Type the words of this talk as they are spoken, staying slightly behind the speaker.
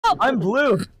I'm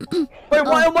blue. Wait,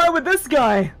 why am I with this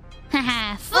guy?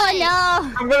 Haha, Oh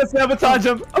no! I'm gonna sabotage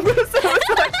him. I'm gonna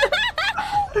sabotage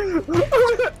him.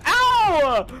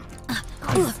 Ow!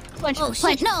 Punch, Oh, punch,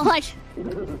 shit, no. punch.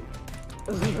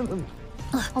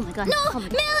 Oh my god. No, oh my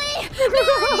god. Millie!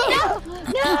 Millie! No!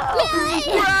 Millie!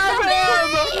 Grab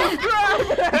him!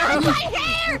 Grab him! My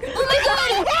hair! Oh my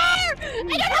god! Hair! I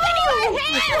don't have any more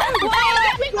hair! Why am I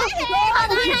having my hair?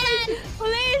 Hold on.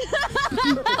 Please!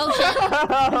 Oh shit.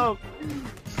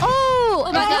 Oh!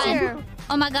 Oh my god.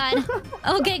 Oh my god.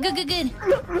 Okay, good, good, good.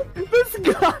 This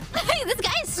guy. This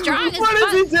guy is strong as What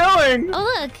fuck. is he doing? Oh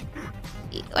look.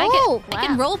 I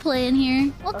can role play in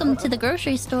here. Welcome to the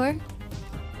grocery store.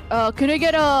 Can I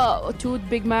get two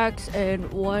Big Macs and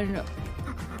one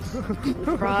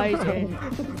fries and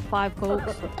 5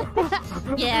 Cokes?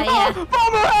 Yeah, yeah.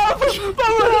 Pomu, help!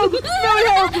 Pomu, help! Millie,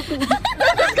 help!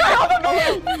 Get this guy off of me!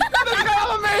 Get this guy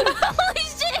off of me! Holy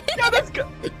shit! Get this guy!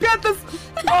 Get this!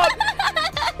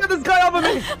 Get this guy off of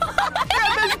me!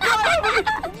 Get this guy off of me!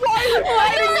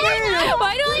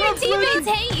 Why do all your teammates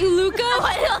hate you, Luca?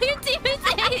 Why do all your teammates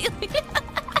hate you?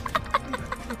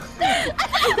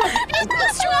 He's so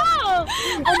strong!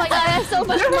 Oh my god, that's so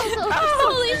much muscle!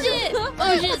 Holy shit!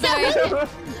 Oh shit, sorry.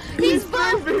 He's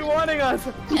 3v1ing us!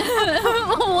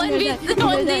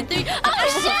 1v3. Oh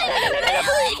shit!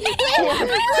 Millie! Millie,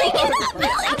 get up!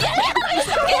 Millie, get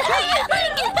up! Get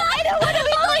up! I don't want to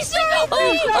be holy shit!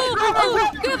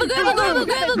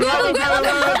 Grab him!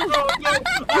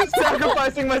 I'm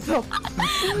sacrificing myself!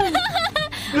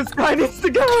 This guy needs to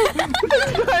go!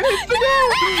 This guy needs to go!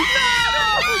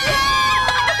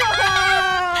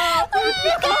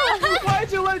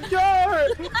 Why'd you let go?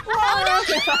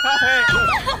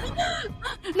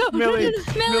 No, Millie,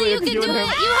 Millie, you can do it! You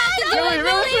have to do it,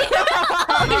 Millie!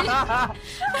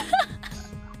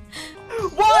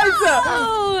 What?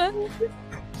 Oh!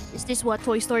 Is this what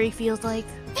Toy Story feels like?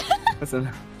 Listen,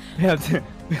 we have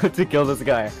to kill this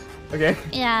guy. Okay?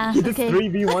 Yeah. He just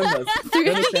 3v1 us.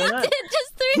 You understand that?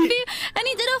 Just 3v, and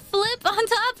he did a flip on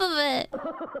top of it.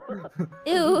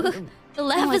 Ew. The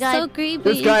laugh is so creepy.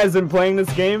 This guy has been playing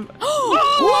this game.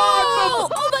 Whoa!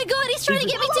 Oh my god, he's trying to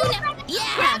get me too now.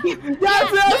 Yeah!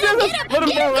 Yes! Let him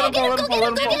Go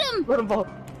fall! Let him fall!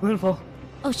 Let him fall!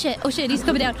 Oh shit, he's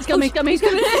coming down. He's coming, he's coming. You're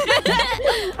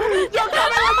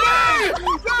coming with me!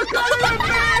 You're coming with me!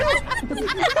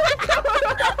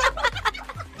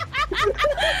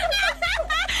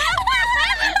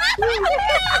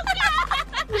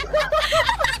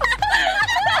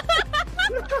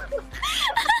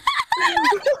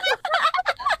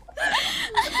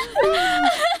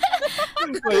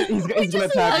 Wait, he's gonna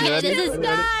attack me. Okay, this is... Ready?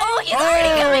 Oh, he's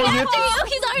already coming after you!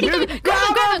 He's already coming!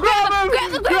 Grab him!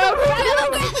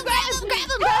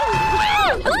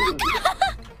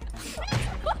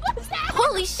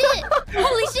 Holy shit!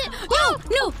 Holy shit! No!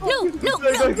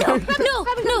 I got him.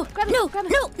 Okay, I'm gonna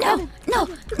jump. Yeah. No.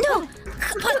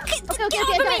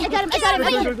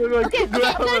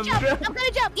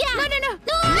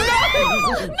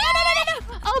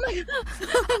 Oh my god.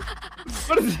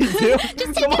 What does he do?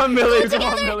 Come on, Millie. Come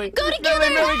on, Millie. Go together.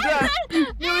 Millie, grab.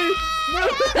 Millie.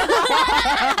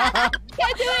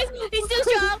 Can't do it. He's too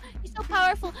strong. He's so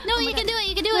powerful. No, you can do it.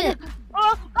 You can do it.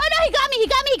 Oh no, he got me.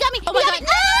 Oh my god.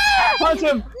 Punch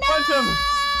him. Punch him.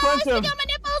 Punch him. Got my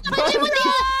nipples. Punch him with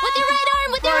your right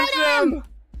arm. With your right arm.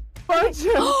 Punch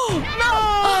him. No.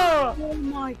 Oh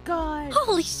my god.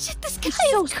 Holy shit! This guy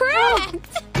so is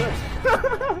cracked.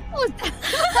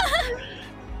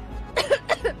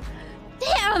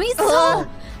 Damn, he's so Oh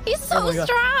my God.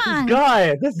 strong.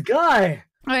 This guy.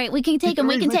 All right, we can take him.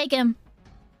 We can take him.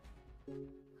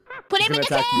 Put him in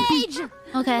the cage.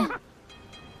 Okay.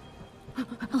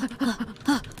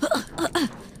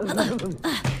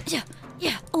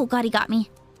 Yeah. Oh God, he got me.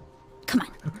 Come on.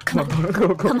 Come on.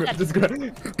 Go. Grab this guy.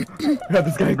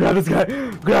 Grab this guy.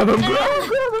 Grab him.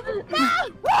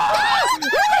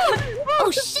 Oh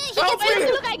shit! He gets me.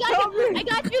 Look, I got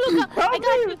you, Luca. I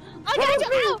got you.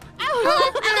 Ow. Hold on. I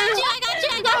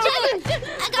got you. Okay,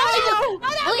 hold on.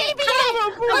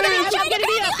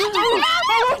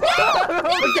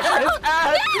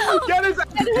 I'm Get his ass!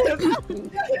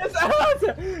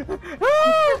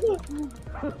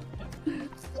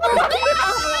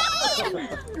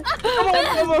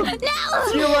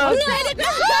 Come on.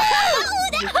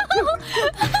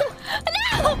 No!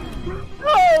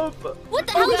 Help! What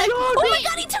the hell? Oh my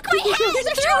god, he took my head!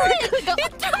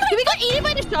 Did we got eaten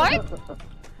by the shark?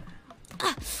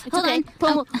 Hold on.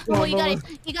 Pomu,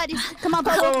 you got it. Come on,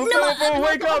 Pomu. Pomu,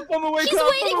 wake up! Pomu, wake up! He's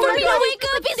waiting for me to wake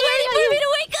up! He's waiting for me to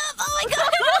wake up! Oh my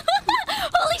god!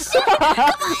 Holy shit! Come on!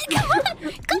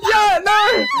 Yeah, no!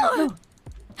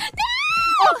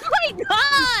 Oh my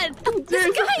god!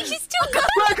 please. He's too good.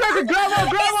 Firecracker, grab on,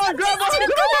 grab on, grab on, He's too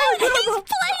grab on, good. grab He's on.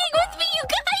 playing with me, you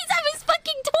guys. I'm his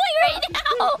fucking toy right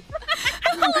now.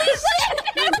 Holy shit.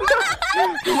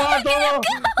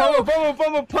 Come on,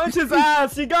 Pomu, punch his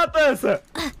ass. You got this.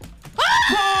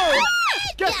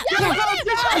 Get him,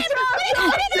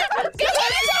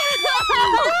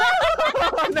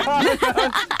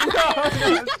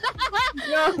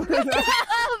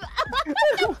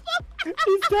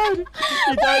 He's dead.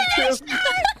 He died too.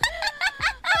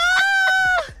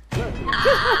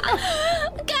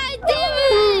 God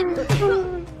damn it.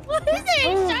 Why is there a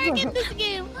shark in this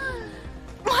game?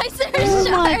 Why is there a Oh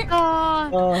my shark?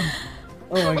 god. Oh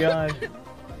my god.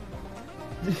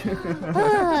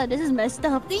 This is messed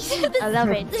up. I love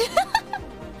it.